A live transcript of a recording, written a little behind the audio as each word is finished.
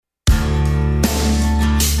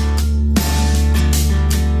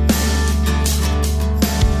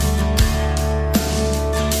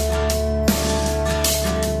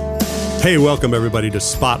Hey, welcome everybody to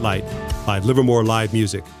Spotlight by Livermore Live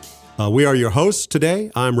Music. We are your hosts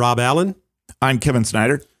today. I'm Rob Allen. I'm Kevin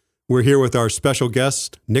Snyder. We're here with our special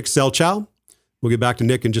guest, Nick Selchow. We'll get back to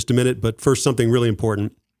Nick in just a minute, but first something really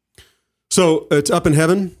important. So it's up in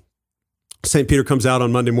heaven. St. Peter comes out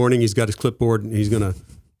on Monday morning. He's got his clipboard and he's going to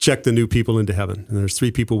check the new people into heaven. And there's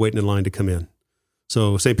 3 people waiting in line to come in.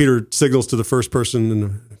 So St. Peter signals to the first person and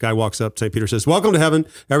the guy walks up. St. Peter says, "Welcome to heaven.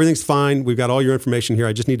 Everything's fine. We've got all your information here.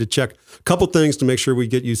 I just need to check a couple things to make sure we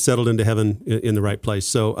get you settled into heaven in the right place.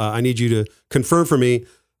 So I need you to confirm for me,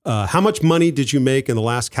 how much money did you make in the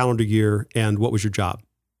last calendar year and what was your job?"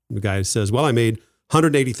 The guy says, "Well, I made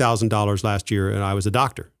 $180,000 last year and I was a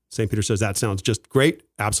doctor." St. Peter says, "That sounds just great.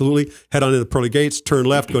 Absolutely. Head on into the pearly gates, turn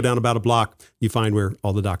left, go down about a block. You find where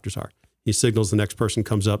all the doctors are." He signals the next person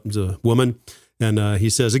comes up. It's a woman. And he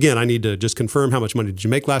says, "Again, I need to just confirm how much money did you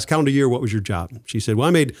make last calendar year? What was your job?" She said, "Well,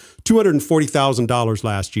 I made $240,000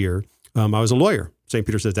 last year. I was a lawyer." St.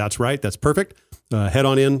 Peter says, "That's right. That's perfect. Head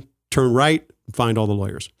on in, turn right, find all the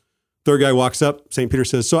lawyers." Third guy walks up. St. Peter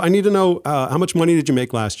says, "So I need to know how much money did you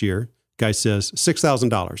make last year?" Guy says,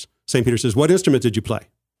 $6,000. St. Peter says, "What instrument did you play?"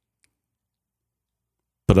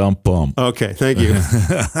 Ba-dum-bum. Okay, thank you.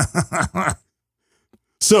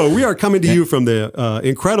 So we are coming to you from the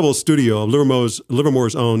incredible studio of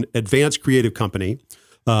Livermore's own Advanced Creative Company.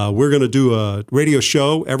 We're going to do a radio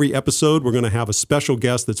show every episode. We're going to have a special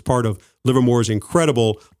guest that's part of Livermore's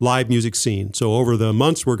incredible live music scene. So over the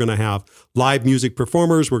months, we're going to have live music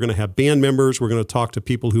performers. We're going to have band members. We're going to talk to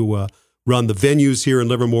people who run the venues here in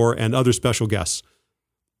Livermore and other special guests.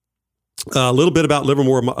 A little bit about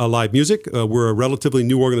Livermore Live Music. We're a relatively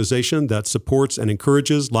new organization that supports and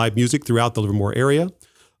encourages live music throughout the Livermore area.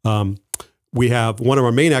 We have one of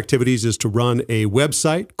our main activities is to run a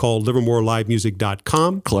website called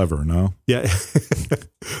livermorelivemusic.com. Clever, no? Yeah.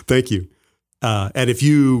 Thank you. And if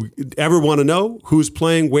you ever want to know who's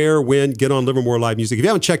playing, where, when, get on Livermore Live Music. If you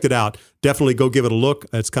haven't checked it out, definitely go give it a look.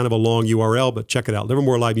 It's kind of a long URL, but check it out,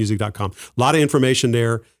 livermorelivemusic.com. A lot of information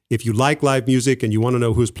there. If you like live music and you want to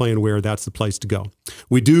know who's playing where, that's the place to go.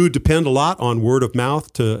 We do depend a lot on word of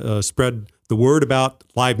mouth to spread the word about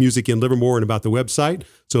live music in Livermore and about the website.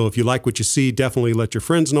 So if you like what you see, definitely let your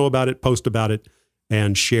friends know about it, post about it,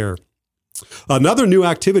 and share. Another new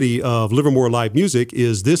activity of Livermore Live Music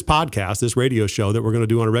is this podcast, this radio show that we're going to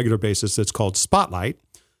do on a regular basis. It's called Spotlight.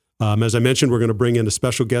 As I mentioned, we're going to bring in a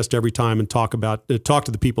special guest every time and talk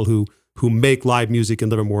to the people who make live music in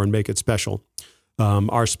Livermore and make it special.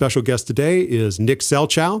 Our special guest today is Nick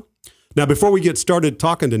Selchow. Now, before we get started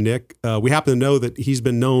talking to Nick, we happen to know that he's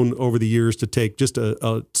been known over the years to take just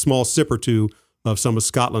a small sip or two of some of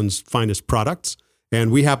Scotland's finest products,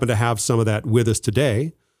 and we happen to have some of that with us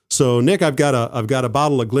today. So, Nick, I've got a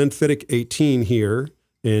bottle of Glenfiddich 18 here,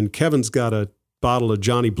 and Kevin's got a bottle of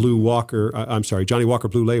Johnny Walker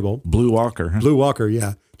Blue Label. Blue Walker. Huh? Blue Walker,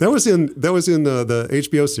 yeah. That was in the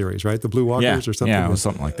HBO series, right? The Blue Walkers or something? Yeah, it was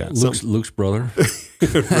something like that. Luke's brother.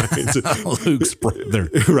 Right. Luke's brother.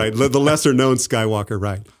 Right. The lesser known Skywalker,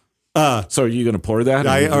 right. So are you going to pour that?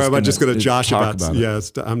 I'm just going to josh about it?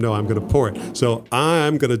 Yes, I'm going to pour it. So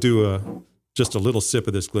I'm going to do just a little sip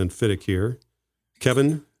of this Glenfiddich here.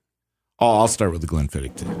 Kevin? Oh, I'll start with the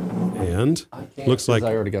Glenfiddich too. And looks like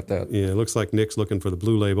I already got that. Yeah, it looks like Nick's looking for the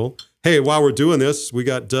Blue Label. Hey, while we're doing this, we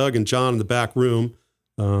got Doug and John in the back room.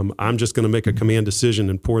 I'm just going to make a command decision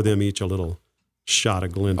and pour them each a little shot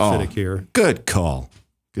of Glenfiddich here. Good call.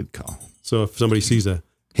 Good call. So if somebody sees a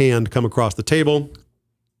hand come across the table,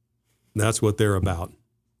 that's what they're about.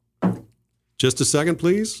 Just a second,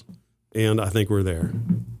 please. And I think we're there.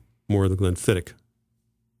 More of the Glenfiddich.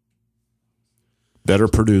 Better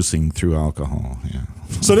producing through alcohol, yeah.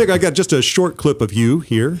 So, Nick, I got just a short clip of you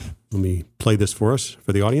here. Let me play this for us,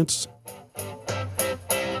 for the audience.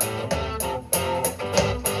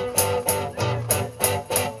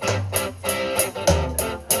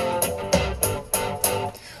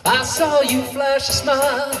 I saw you flash a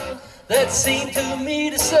smile that seemed to me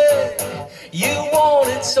to say you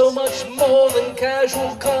wanted so much more than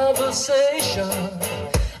casual conversation.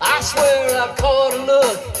 I swear I caught a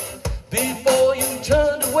look before you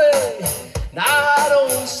turned away. Now I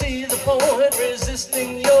don't see the point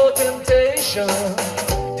resisting your temptation.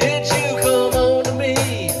 Did you come on to me?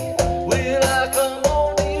 Will I come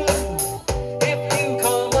on to you? If you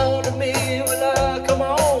come on to me, will I come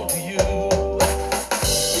on to you?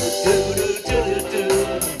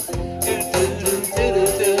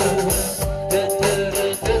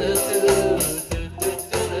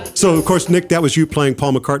 So, of course, Nick, that was you playing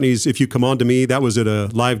Paul McCartney's If You Come On To Me. That was at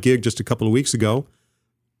a live gig just a couple of weeks ago.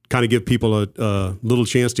 kind of give people a little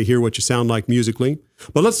chance to hear what you sound like musically.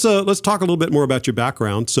 But let's talk a little bit more about your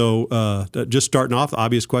background. So just starting off, the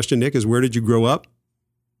obvious question, Nick, is where did you grow up?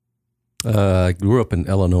 I grew up in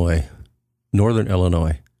Illinois, northern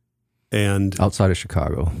Illinois, and outside of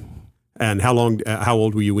Chicago. And how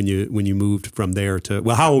old were you when you moved from there to?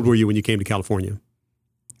 Well, how old were you when you came to California?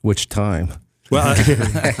 Which time? Well,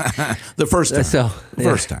 The first time.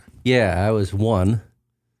 First time. Yeah, I was 1.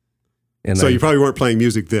 And so you probably weren't playing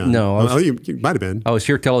music then. No, you might have been. I was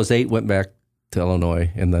here till I was 8. Went back to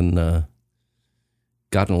Illinois, and then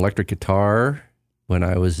got an electric guitar when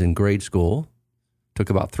I was in grade school.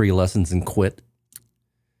 Took about 3 lessons and quit.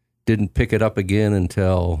 Didn't pick it up again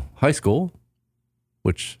until high school,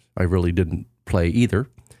 which I really didn't play either.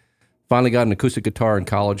 Finally got an acoustic guitar in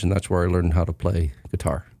college, and that's where I learned how to play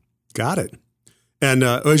guitar. Got it. And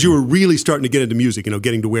as you were really starting to get into music,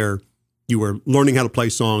 getting to where you were learning how to play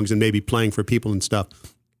songs and maybe playing for people and stuff,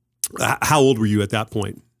 how old were you at that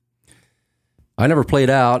point? I never played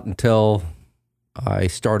out until I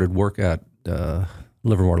started work at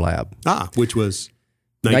Livermore Lab. Which was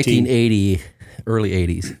 1980, early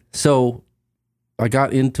 80s. So I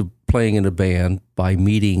got into playing in a band by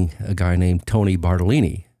meeting a guy named Tony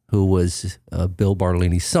Bartolini, who was Bill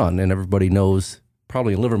Bartolini's son. And everybody knows,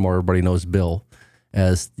 probably in Livermore, everybody knows Bill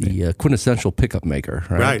as the quintessential pickup maker.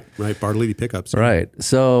 Right. Bartolini pickups. Right.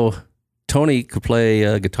 So Tony could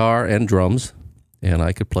play guitar and drums, and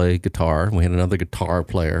I could play guitar. We had another guitar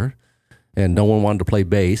player, and no one wanted to play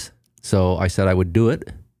bass. So I said I would do it,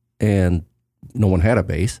 and no one had a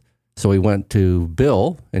bass. So we went to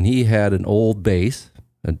Bill, and he had an old bass,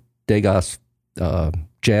 a Degas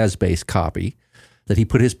jazz bass copy, that he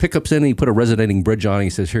put his pickups in, and he put a resonating bridge on, and he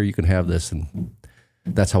says, here, you can have this. And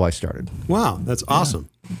that's how I started. Wow, that's awesome.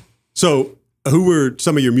 So who were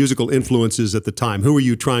some of your musical influences at the time? Who were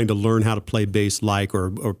you trying to learn how to play bass like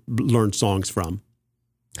or learn songs from?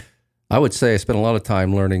 I would say I spent a lot of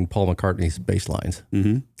time learning Paul McCartney's bass lines.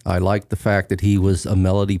 Mm-hmm. I liked the fact that he was a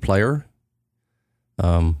melody player.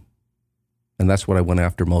 And that's what I went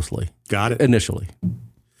after mostly. Got it. Initially.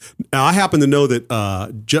 Now, I happen to know that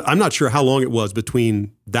I'm not sure how long it was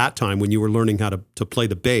between that time when you were learning how to play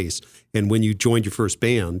the bass and when you joined your first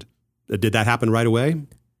band. Did that happen right away?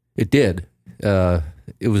 It did.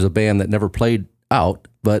 It was a band that never played out,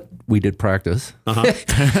 but we did practice.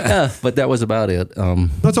 But that was about it.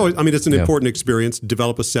 That's always. I mean, it's an important experience.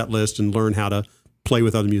 Develop a set list and learn how to play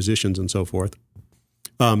with other musicians and so forth.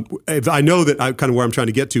 I know that kind of where I'm trying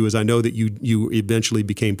to get to is I know that you eventually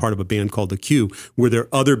became part of a band called The Q. Were there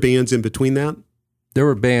other bands in between that? There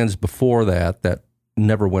were bands before that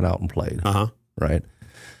never went out and played. Right.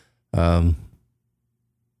 But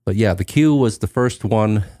yeah, The Q was the first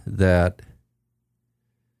one that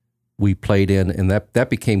we played in, and that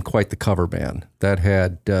became quite the cover band. That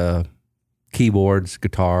had keyboards,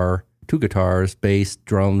 guitar, 2 guitars, bass,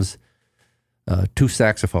 drums, 2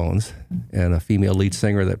 saxophones, and a female lead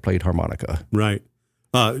singer that played harmonica. Right.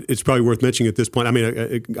 It's probably worth mentioning at this point. I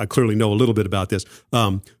mean, I clearly know a little bit about this.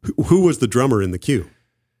 Who was the drummer in The Q?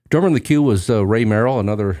 Drummer in The Q was Ray Merrill,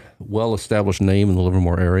 another well-established name in the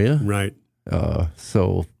Livermore area. Right.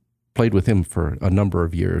 So played with him for a number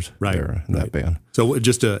of years there in that band. So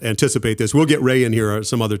just to anticipate this, we'll get Ray in here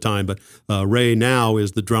some other time, but Ray now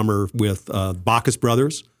is the drummer with Bacchus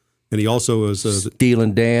Brothers. And he also is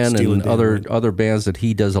Steelin' Dan and other bands that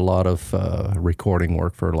he does a lot of recording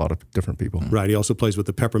work for a lot of different people. Right. He also plays with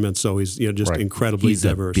the Peppermints, so he's just incredibly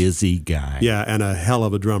diverse. He's a busy guy. Yeah, and a hell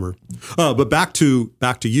of a drummer. But back to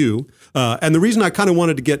you. And the reason I kind of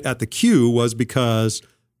wanted to get at The Q was because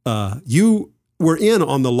you were in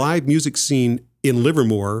on the live music scene in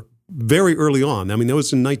Livermore very early on. I mean, that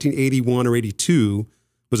was in 1981 or 82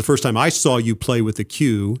 was the first time I saw you play with The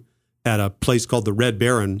Q at a place called the Red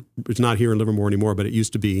Baron. It's not here in Livermore anymore, but it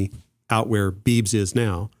used to be out where Beebs is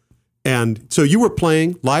now. And so you were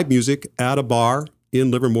playing live music at a bar in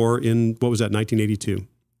Livermore in, what was that, 1982?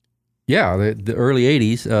 Yeah, the early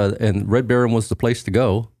 80s, and Red Baron was the place to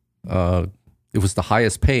go. It was the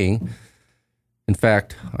highest paying. In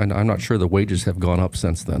fact, I'm not sure the wages have gone up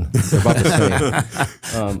since then. They're about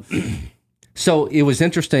the same. So it was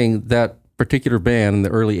interesting that particular band in the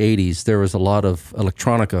early 80s, there was a lot of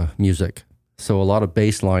electronica music. So a lot of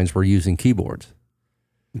bass lines were using keyboards.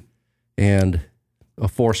 And a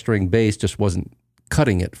 4-string bass just wasn't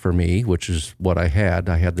cutting it for me, which is what I had.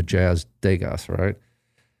 I had the jazz Degas, right?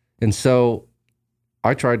 And so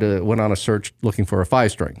I went on a search looking for a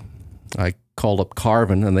 5-string. I called up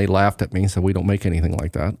Carvin, and they laughed at me and said, we don't make anything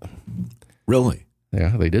like that. Really?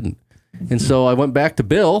 Yeah, they didn't. And so I went back to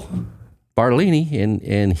Bill Bartolini,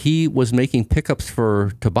 and he was making pickups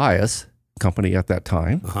for Tobias company at that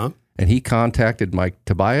time. And he contacted Mike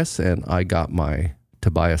Tobias, and I got my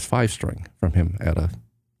Tobias 5-string from him at a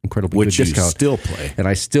incredibly good discount. Which you still play. And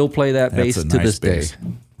I still play that bass to this day.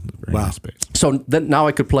 Very nice bass. So then now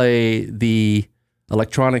I could play the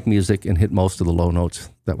electronic music and hit most of the low notes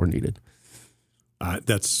that were needed.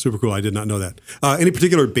 That's super cool. I did not know that. Any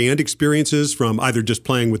particular band experiences from either just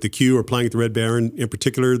playing with the Q or playing at the Red Baron in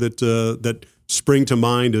particular that spring to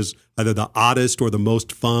mind as either the oddest or the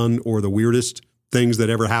most fun or the weirdest things that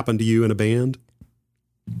ever happened to you in a band?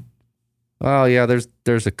 Oh yeah,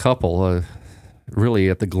 there's a couple. Really,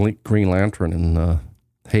 at the Green Lantern in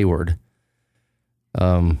Hayward.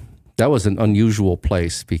 That was an unusual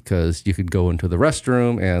place because you could go into the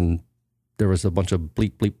restroom and there was a bunch of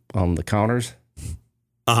bleep bleep on the counters.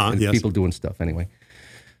 And yes. People doing stuff anyway.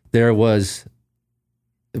 There was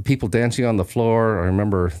people dancing on the floor. I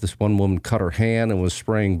remember this one woman cut her hand and was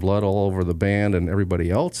spraying blood all over the band and everybody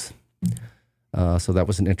else. So that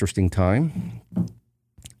was an interesting time.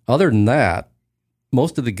 Other than that,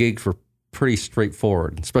 most of the gigs were pretty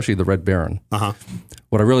straightforward, especially the Red Baron.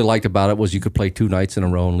 What I really liked about it was you could play 2 nights in a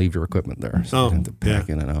row and leave your equipment there. So you didn't have to pack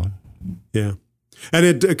in and out. Yeah. And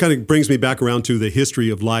it kind of brings me back around to the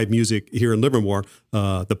history of live music here in Livermore.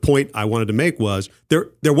 The point I wanted to make was there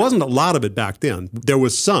wasn't a lot of it back then. There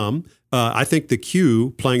was some. I think the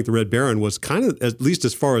Q playing at the Red Baron was kind of, at least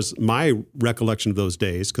as far as my recollection of those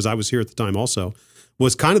days, because I was here at the time also,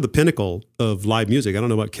 was kind of the pinnacle of live music. I don't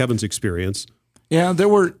know about Kevin's experience. Yeah, there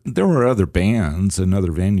were other bands and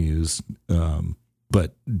other venues,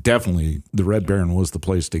 but definitely the Red Baron was the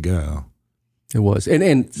place to go. It was.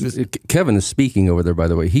 And Kevin is speaking over there, by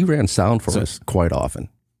the way. He ran sound for us quite often.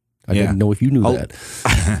 I didn't know if you knew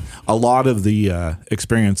that. A lot of the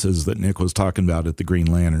experiences that Nick was talking about at the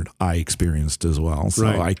Green Lantern, I experienced as well. So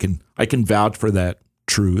I can vouch for that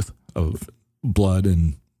truth of blood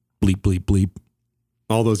and bleep, bleep, bleep.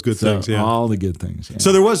 All those good things, yeah. All the good things. Yeah.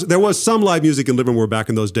 So there was some live music in Livermore back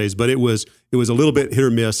in those days, but it was a little bit hit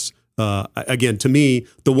or miss. Again, to me,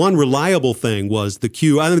 the one reliable thing was the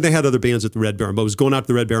Q. I think they had other bands at the Red Baron, but it was going out to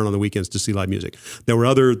the Red Baron on the weekends to see live music. There were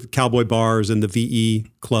other cowboy bars and the VE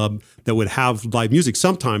Club that would have live music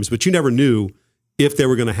sometimes, but you never knew if they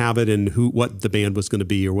were going to have it and what the band was going to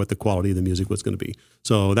be or what the quality of the music was going to be.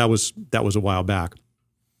 So that was a while back.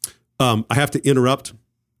 I have to interrupt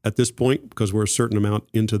at this point because we're a certain amount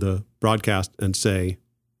into the broadcast and say,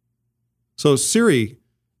 so Siri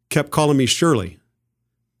kept calling me Shirley.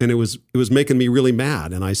 And it was making me really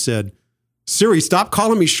mad. And I said, Siri, stop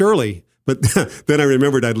calling me Shirley. But then I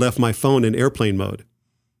remembered I'd left my phone in airplane mode.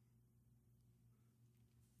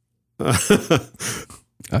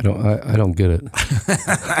 I don't get it.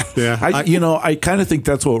 Yeah, I kind of think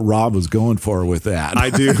that's what Rob was going for with that. I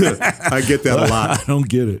do. I get that a lot. I don't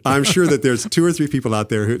get it. I'm sure that there's 2 or 3 people out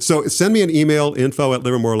there so send me an email,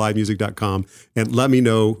 info@livermorelivemusic.com, and let me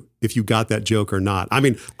know if you got that joke or not. I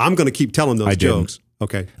mean, I'm going to keep telling those jokes.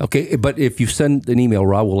 Okay. Okay, but if you send an email,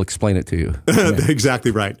 Rob will explain it to you. Exactly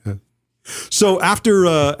right. So after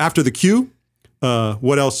the Q,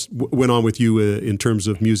 what else went on with you in terms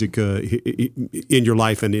of music in your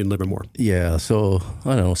life and in Livermore? Yeah, so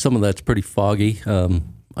I don't know. Some of that's pretty foggy.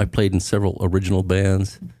 I played in several original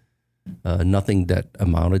bands, nothing that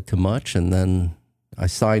amounted to much, and then I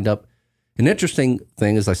signed up. An interesting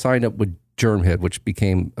thing is I signed up with Germhead, which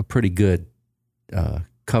became a pretty good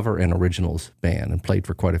cover and originals band and played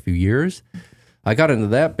for quite a few years. I got into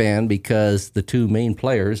that band because the 2 main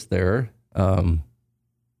players there,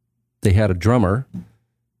 they had a drummer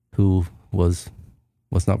who was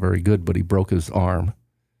not very good, but he broke his arm,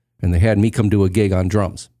 and they had me come do a gig on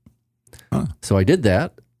drums. So I did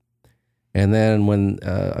that, and then when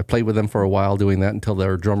I played with them for a while doing that until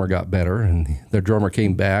their drummer got better, and their drummer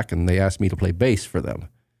came back, and they asked me to play bass for them,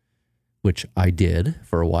 which I did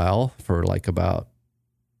for a while, for like about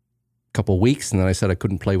couple weeks, and then I said I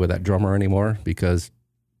couldn't play with that drummer anymore because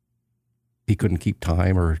he couldn't keep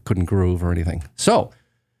time or couldn't groove or anything. So,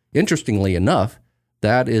 interestingly enough,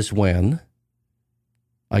 that is when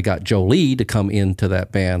I got Joe Lee to come into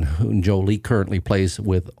that band, and Joe Lee currently plays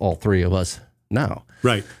with all 3 of us now.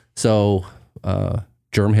 Right. So,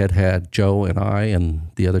 Germhead had Joe and I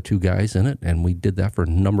and the other 2 guys in it, and we did that for a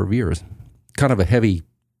number of years. Kind of a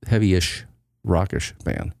heavy-ish, rockish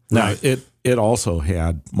band. Now, it also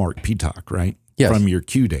had Mark Peacock, right? Yes. From your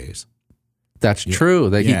Q days. That's true.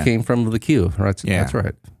 That he came from the Q. That's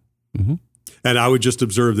right. Mm-hmm. And I would just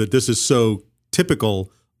observe that this is so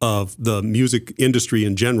typical of the music industry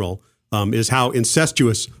in general, is how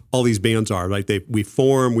incestuous all these bands are. Right? We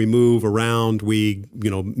form, we move around, we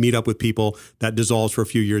meet up with people. That dissolves for a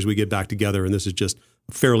few years. We get back together, and this is just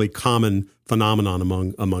fairly common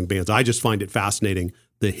phenomenon among bands. I just find it fascinating,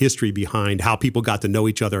 the history behind how people got to know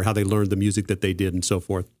each other, how they learned the music that they did, and so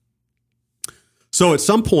forth. So at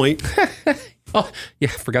some point... Oh, yeah,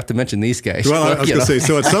 I forgot to mention these guys. Well, I was going to say,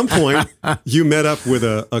 so at some point, you met up with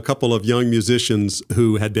a couple of young musicians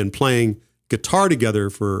who had been playing guitar together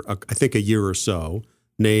for, I think, a year or so,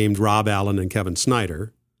 named Rob Allen and Kevin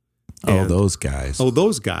Snyder. Oh, those guys. Oh,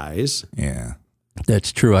 those guys. Yeah.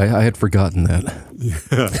 That's true. I had forgotten that.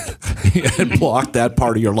 You had blocked that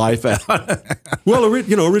part of your life out. Well,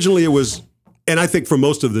 originally it was... And I think for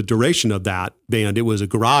most of the duration of that band, it was a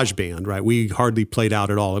garage band, right? We hardly played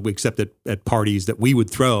out at all, except at parties that we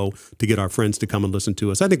would throw to get our friends to come and listen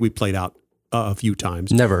to us. I think we played out a few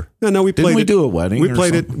times. Never. No, we played. Didn't we do a wedding? We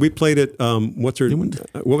played it. We played it. What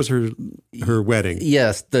was her wedding?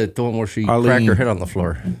 Yes, the one where she Arlene. cracked her head on the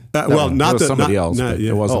floor. Not somebody else. not- But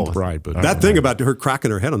yeah. It wasn't the bride. But That thing about her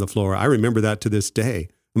cracking her head on the floor, I remember that to this day.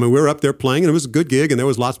 I mean, we were up there playing, and it was a good gig, and there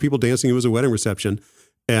was lots of people dancing. It was a wedding reception.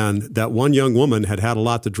 And that one young woman had a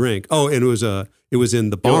lot to drink. Oh, and it was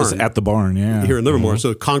in the barn. It was at the barn, yeah. Here in Livermore,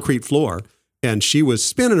 so concrete floor. And she was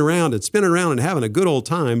spinning around and having a good old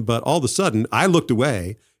time. But all of a sudden, I looked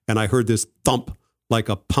away and I heard this thump like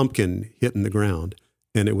a pumpkin hitting the ground.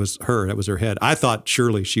 And it was her. That was her head. I thought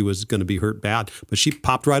surely she was going to be hurt bad. But she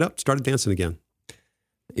popped right up, started dancing again.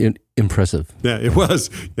 Impressive. Yeah, it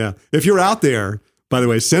was. Yeah. If you're out there, by the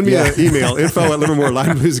way, send me an email,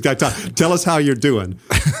 info@livermorelivemusic.com. Tell us how you're doing.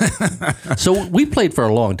 So we played for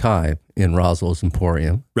a long time in Roswell's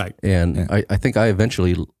Emporium. Right. And I think I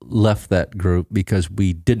eventually left that group because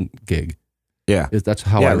we didn't gig. Yeah. That's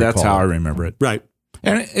how I recall. That's how I remember it. Right.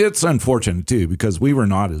 And it's unfortunate, too, because we were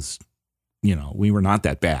not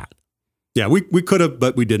that bad. Yeah, we could have,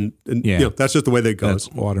 but we didn't. And, that's just the way that goes.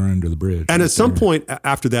 That's water under the bridge. And at some point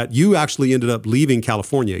after that, you actually ended up leaving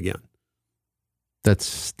California again.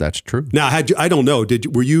 That's true. Now, I don't know. Did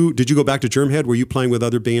you go back to Germhead? Were you playing with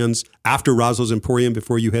other bands after Roswell's Emporium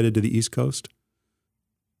before you headed to the East Coast?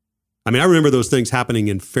 I mean, I remember those things happening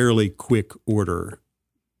in fairly quick order.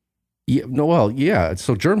 Yeah. No. Well, yeah.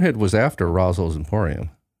 So Germhead was after Roswell's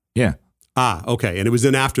Emporium. Yeah. Ah, okay. And it was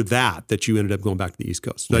then after that you ended up going back to the East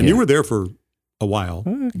Coast. And you were there for a while.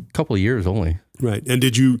 A couple of years only. Right. And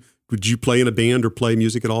did you play in a band or play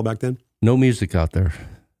music at all back then? No music out there.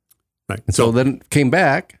 Right. And so then came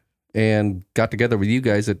back and got together with you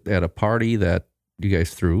guys at a party that you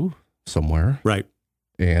guys threw somewhere. Right.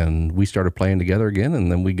 And we started playing together again.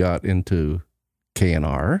 And then we got into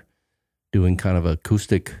K&R, doing kind of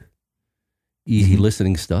acoustic, easy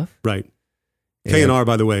listening stuff. Right. K&R,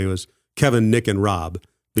 by the way, was Kevin, Nick, and Rob,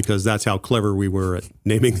 because that's how clever we were at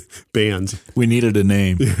naming bands. We needed a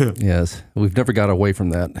name. Yes. We've never got away from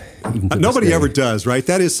that. Even to Nobody this day. ever does, right?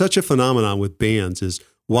 That is such a phenomenon with bands is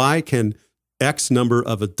why can X number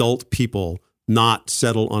of adult people not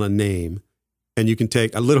settle on a name? And you can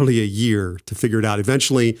take literally a year to figure it out.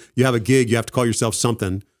 Eventually, you have a gig, you have to call yourself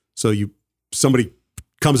something. So somebody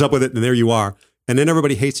comes up with it, and there you are. And then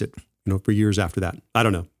everybody hates it, for years after that. I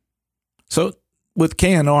don't know. So with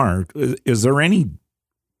K&R, is there any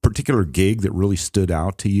particular gig that really stood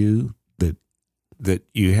out to you that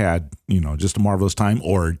you had, just a marvelous time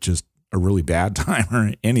or just a really bad time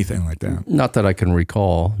or anything like that? Not that I can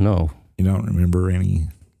recall, no. You don't remember any?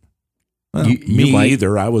 Well, You me might.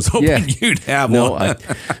 either. I was hoping you'd have one.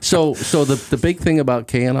 So the big thing about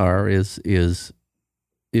K&R is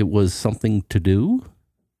it was something to do,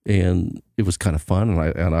 and it was kind of fun,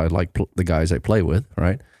 and I like the guys I play with,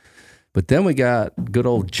 right? But then we got good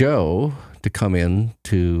old Joe to come in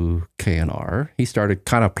to K&R. He started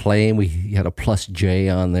kind of playing. He had a plus J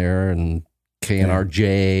on there and K&R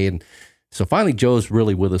J, and so finally Joe's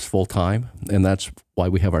really with us full time, and that's why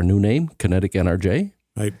we have our new name, Kinetic NRJ.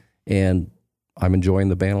 Right. And I'm enjoying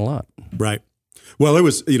the band a lot. Right. Well, it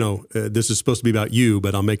was, this is supposed to be about you,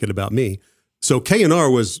 but I'll make it about me. So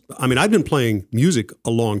K&R was, I'd been playing music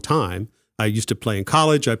a long time. I used to play in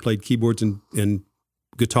college. I played keyboards and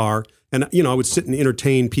guitar. And, I would sit and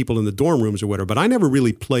entertain people in the dorm rooms or whatever. But I never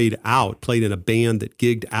really played in a band that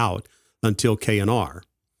gigged out until K&R.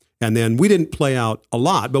 And then we didn't play out a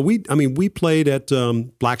lot. But we played at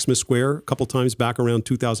Blacksmith Square a couple times back around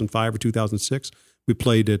 2005 or 2006. We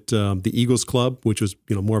played at the Eagles Club, which was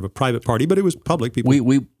more of a private party, but it was public. People.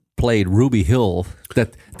 We played Ruby Hill.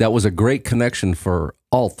 That was a great connection for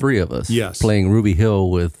all three of us. Yes, playing Ruby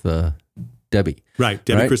Hill with Debbie. Right,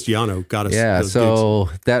 Debbie Cristiano got us. Yeah, those so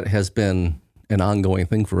gigs. that has been an ongoing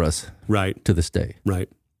thing for us. Right, to this day. Right,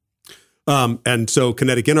 and so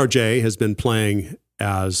Kinetic NRJ has been playing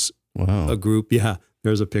as a group. Yeah,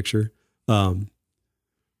 there's a picture.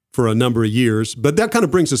 for a number of years. But that kind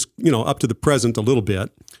of brings us, up to the present a little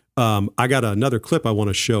bit. I got another clip I want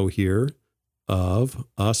to show here of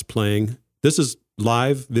us playing. This is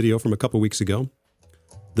live video from a couple weeks ago.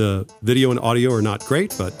 The video and audio are not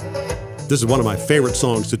great, but this is one of my favorite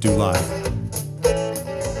songs to do live.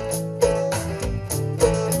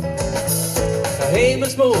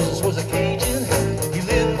 Amos Moses was a Cajun. He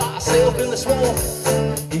lived by himself in the swamp.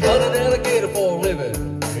 He hunted alligator for a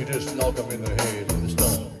living. He just knocked him in the head with a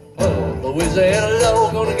stone. Oh, Louisiana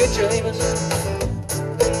law gonna get you, Amos.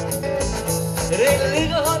 It ain't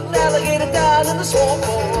illegal hunting alligator down in the swamp,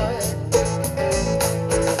 boy.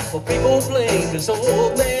 Well, people blame this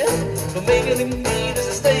old man for making him mean as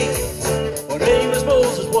a snake. When Amos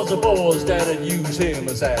Moses was a boy's dad'd use him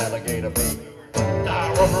as alligator bait.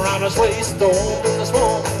 I run around his waist, throw him in the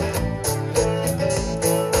swamp.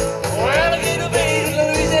 Oh, alligator bait in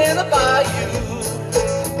Louisiana bayou.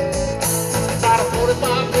 About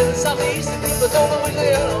 45 minutes southeast of Clifton,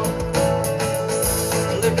 Louisiana.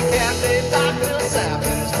 Lived a cat named Dr. Sap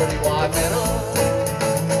and his pretty wife Anna.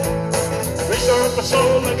 Raised her up a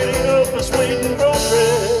son, getting up and sweeting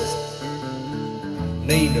groceries.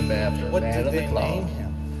 Named him after what man of the cloud.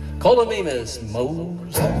 Call him Amos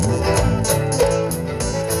Moses.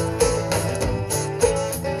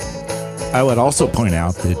 I would also point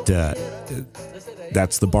out that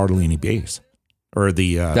that's the Bartolini bass, or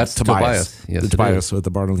the that's Tobias. Yes, the Tobias with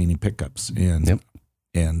the Bartolini pickups, and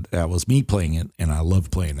that was me playing it, and I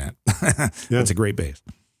love playing that. It's a great bass.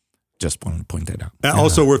 Just wanted to point that out.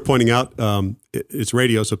 Also worth pointing out, it's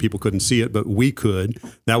radio, so people couldn't see it, but we could.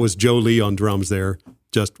 That was Joe Lee on drums there,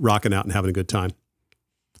 just rocking out and having a good time.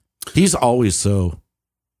 He's always so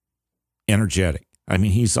energetic. I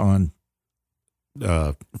mean, he's on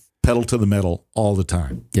pedal to the metal all the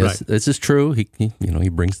time. Yes, this is true. He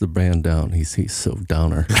brings the band down. He's so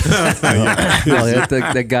downer.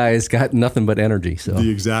 That guy has got nothing but energy. So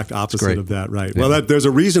the exact opposite of that, right? Yeah. Well, there's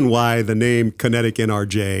a reason why the name Kinetic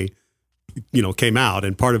NRJ, came out,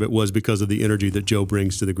 and part of it was because of the energy that Joe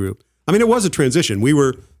brings to the group. I mean, it was a transition. We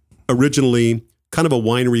were originally kind of a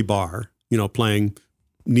winery bar, playing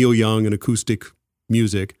Neil Young and acoustic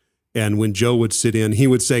music. And when Joe would sit in, he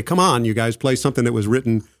would say, "Come on, you guys, play something that was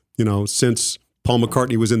written, since Paul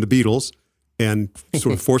McCartney was in the Beatles," and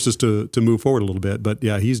sort of force us to move forward a little bit. But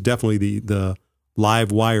yeah, he's definitely the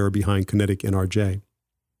live wire behind Kinetic NRJ.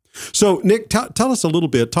 So Nick, tell us a little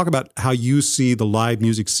bit, talk about how you see the live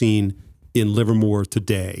music scene in Livermore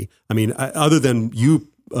today. I mean, other than you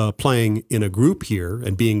playing in a group here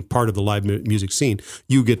and being part of the live music scene,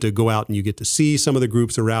 you get to go out and you get to see some of the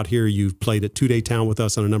groups that are out here. You've played at 2 Day Town with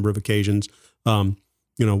us on a number of occasions. Talk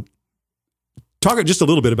just a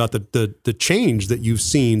little bit about the change that you've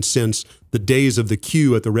seen since the days of the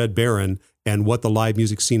Q at the Red Baron and what the live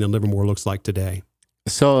music scene in Livermore looks like today.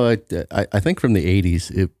 So I think from the 80s,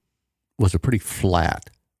 it was a pretty flat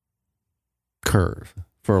curve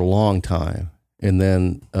for a long time. And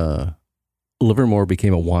then Livermore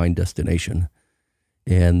became a wine destination.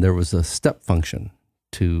 And there was a step function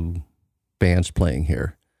to bands playing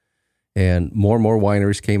here. And more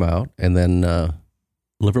wineries came out. And then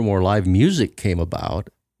Livermore live music came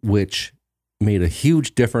about, which made a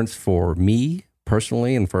huge difference for me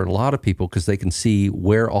personally and for a lot of people, because they can see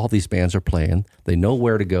where all these bands are playing. They know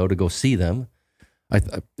where to go see them.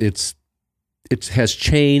 It has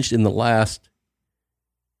changed in the last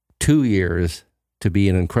 2 years to be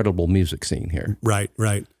an incredible music scene here. Right.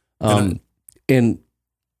 And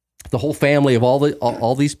the whole family of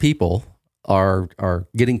all these people are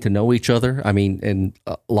getting to know each other. I mean, and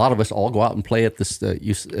a lot of us all go out and play at this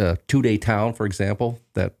 2 Day Town, for example,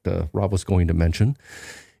 that Rob was going to mention,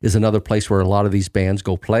 is another place where a lot of these bands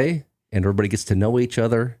go play, and everybody gets to know each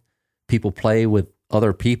other. People play with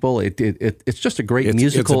other people. It's just a great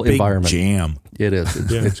musical environment. Jam. It is.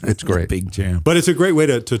 It's great. Big jam. But it's a great way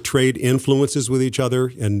to trade influences with each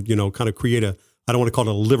other and, kind of create I don't want to call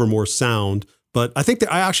it a Livermore sound, but I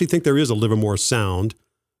actually think there is a Livermore sound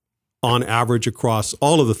on average across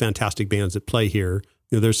all of the fantastic bands that play here.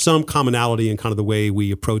 There's some commonality in kind of the way we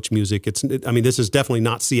approach music. This is definitely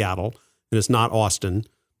not Seattle, and it's not Austin.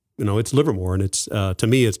 It's Livermore, and it's to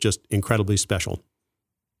me, it's just incredibly special.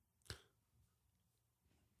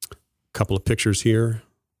 Couple of pictures here.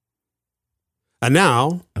 And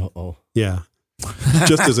now,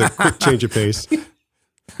 just as a quick change of pace,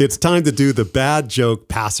 it's time to do the bad joke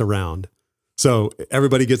pass around. So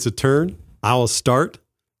everybody gets a turn. I will start.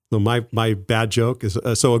 So my bad joke is,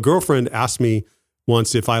 so a girlfriend asked me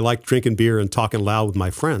once if I like drinking beer and talking loud with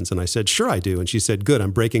my friends. And I said, sure I do. And she said, good,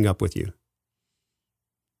 I'm breaking up with you.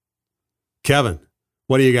 Kevin,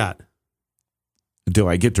 what do you got? Do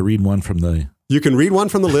I get to read one from the You can read one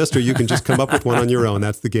from the list, or you can just come up with one on your own.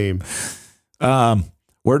 That's the game.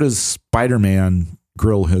 Where does Spider-Man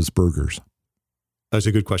grill his burgers? That's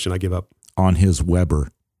a good question. I give up. On his Weber.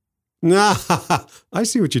 Nah, I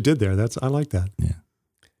see what you did there. I like that. Yeah.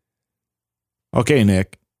 Okay,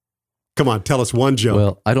 Nick. Come on, tell us one joke.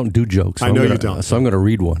 Well, I don't do jokes. So I know you don't. So I'm going to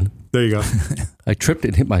read one. There you go. I tripped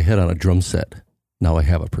and hit my head on a drum set. Now I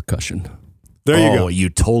have a percussion. There you go. Oh, you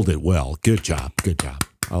told it well. Good job. Good job.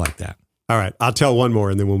 I like that. All right, I'll tell one more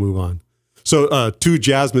and then we'll move on. So two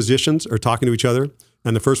jazz musicians are talking to each other,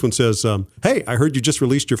 and the first one says, hey, I heard you just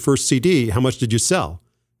released your first CD. How much did you sell?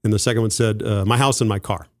 And the second one said, my house and my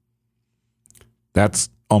car. That's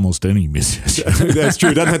almost any musician. That's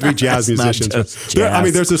true. It doesn't have to be jazz musicians. Jazz. I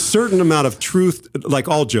mean, there's a certain amount of truth, like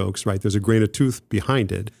all jokes, right? There's a grain of truth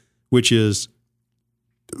behind it, which is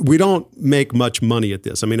we don't make much money at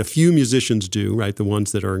this. I mean, a few musicians do, right? The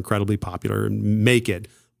ones that are incredibly popular make it.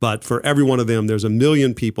 But for every one of them, there's a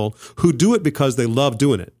million people who do it because they love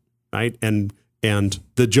doing it, right? And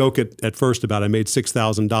the joke at first about I made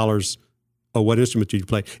 $6,000. Oh, what instrument did you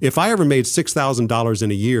play? If I ever made $6,000 in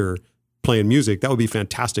a year playing music, that would be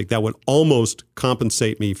fantastic. That would almost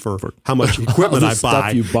compensate me for how much equipment I buy,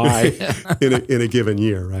 you buy. in a given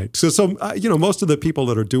year, right? So most of the people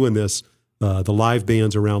that are doing this, the live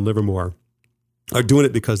bands around Livermore, are doing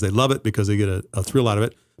it because they love it, because they get a thrill out of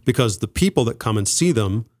it, because the people that come and see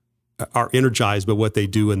them are energized by what they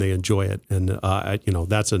do and they enjoy it. And,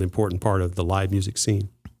 that's an important part of the live music scene.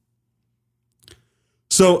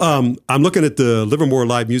 So I'm looking at the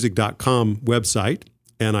livermorelivemusic.com website,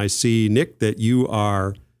 and I see, Nick, that you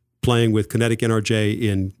are playing with Kinetic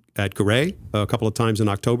NRJ at Garay a couple of times in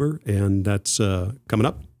October, and that's coming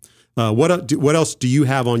up. What else do you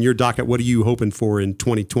have on your docket? What are you hoping for in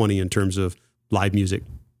 2020 in terms of live music?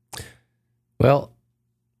 Well,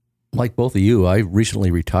 like both of you, I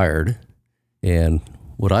recently retired, and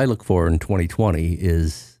what I look for in 2020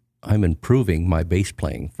 is I'm improving my bass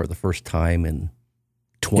playing for the first time in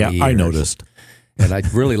 20 years. I noticed. And I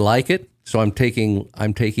really like it. So I'm taking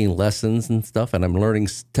lessons and stuff, and I'm learning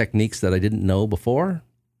techniques that I didn't know before,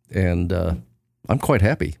 and I'm quite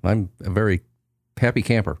happy. I'm a very happy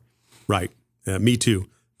camper. Right. Me too.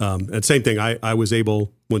 And same thing. I was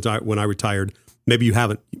able, when I retired, maybe you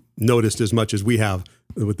haven't noticed as much as we have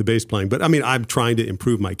with the bass playing, but I mean, I'm trying to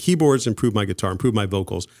improve my keyboards, improve my guitar, improve my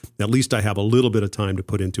vocals. At least I have a little bit of time to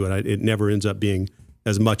put into it. It never ends up being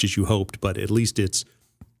as much as you hoped, but at least it's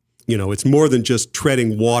more than just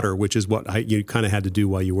treading water, which is what you kind of had to do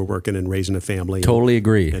while you were working and raising a family. Totally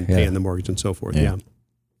agree. And paying the mortgage and so forth. Yeah.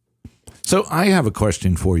 So I have a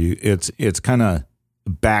question for you. It's kind of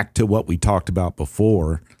back to what we talked about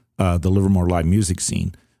before, the Livermore live music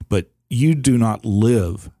scene, but you do not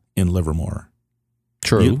live in Livermore.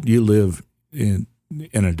 True. You live in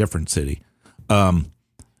a different city. Do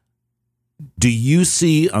you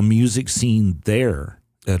see a music scene there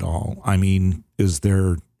at all? I mean, is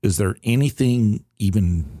there anything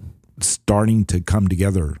even starting to come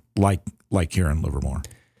together like here in Livermore?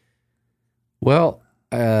 Well,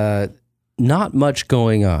 not much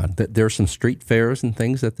going on. There's some street fairs and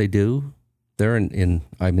things that they do. They're I'm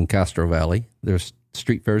in Castro Valley. There's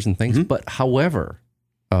street fairs and things. Mm-hmm. But however,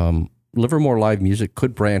 Livermore live music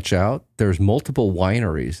could branch out. There's multiple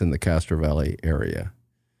wineries in the Castro Valley area,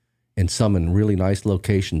 and some in really nice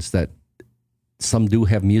locations that some do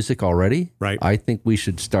have music already. Right. I think we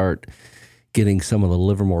should start getting some of the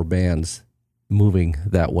Livermore bands moving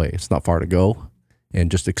that way. It's not far to go,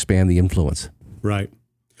 and just expand the influence. Right.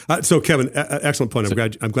 So, Kevin, excellent point.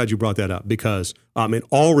 I'm glad you brought that up, because in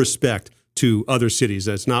all respect to other cities,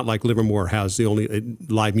 it's not like Livermore has the only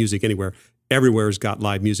live music anywhere. Everywhere's got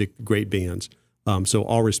live music, great bands. So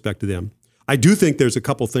all respect to them. I do think there's a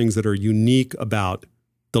couple things that are unique about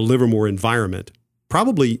the Livermore environment,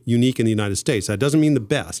 probably unique in the United States. That doesn't mean the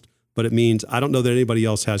best, but it means I don't know that anybody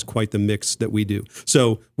else has quite the mix that we do.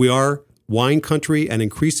 So we are wine country and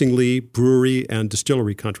increasingly brewery and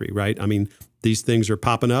distillery country, right? I mean, these things are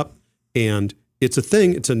popping up, and it's a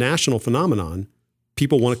thing. It's a national phenomenon.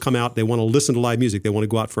 People want to come out. They want to listen to live music. They want to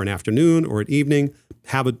go out for an afternoon or an evening,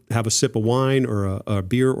 have a sip of wine or a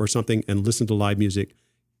beer or something, and listen to live music.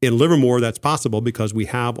 In Livermore, that's possible because we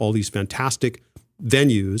have all these fantastic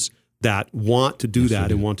venues that want to do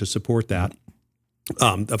that and want to support that.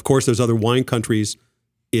 Of course, there's other wine countries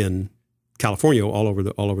in California, all over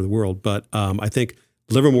the world. But I think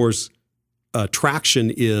Livermore's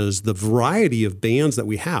attraction is the variety of bands that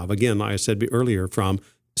we have. Again, like I said earlier, from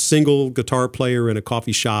single guitar player in a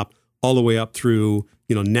coffee shop all the way up through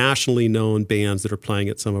nationally known bands that are playing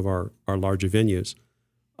at some of our larger venues.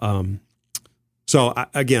 I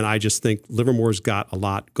just think Livermore's got a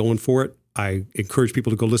lot going for it. I encourage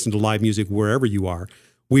people to go listen to live music wherever you are.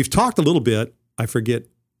 We've talked a little bit. I forget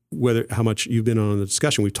how much you've been on the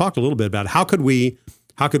discussion. We've talked a little bit about how could we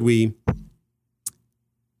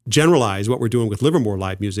generalize what we're doing with Livermore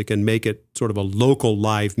Live Music and make it sort of a local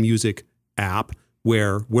live music app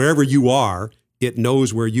where wherever you are, it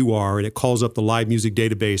knows where you are and it calls up the live music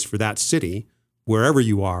database for that city, wherever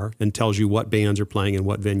you are, and tells you what bands are playing and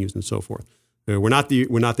what venues and so forth. We're not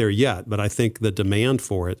there yet, but I think the demand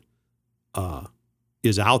for it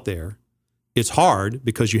is out there. It's hard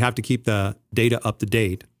because you have to keep the data up to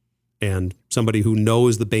date, and somebody who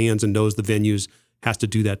knows the bands and knows the venues has to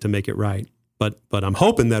do that to make it right. But I'm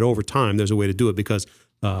hoping that over time there's a way to do it because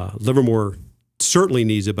Livermore certainly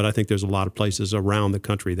needs it, but I think there's a lot of places around the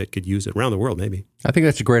country that could use it, around the world maybe. I think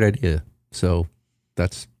that's a great idea. So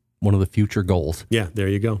that's one of the future goals. Yeah, there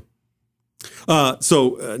you go.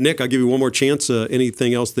 So Nick, I'll give you one more chance.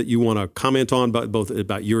 Anything else that you want to comment on, both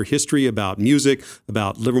about your history, about music,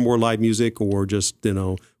 about Livermore Live Music, or just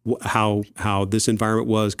how this environment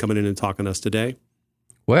was coming in and talking to us today?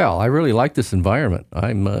 Well, I really like this environment.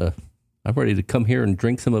 I'm ready to come here and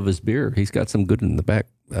drink some of his beer. He's got some good in the back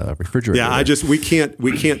refrigerator. Yeah, we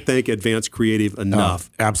can't thank Advanced Creative enough.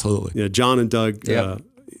 Absolutely. Yeah, John and Doug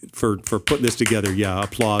for putting this together. Yeah,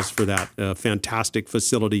 applause for that fantastic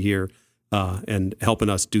facility here and helping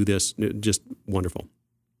us do this. Just wonderful.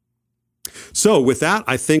 So with that,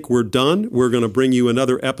 I think we're done. We're going to bring you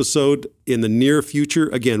another episode in the near future.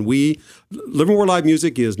 Again, Livermore Live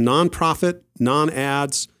Music is nonprofit,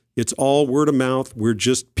 non-ads. It's all word of mouth. We're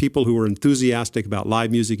just people who are enthusiastic about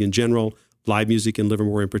live music in general, live music in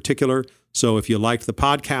Livermore in particular. So if you liked the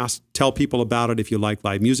podcast, tell people about it. If you like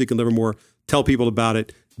live music in Livermore, tell people about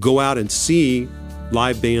it. Go out and see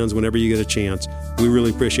live bands whenever you get a chance. We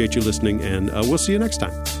really appreciate you listening, and we'll see you next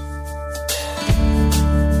time.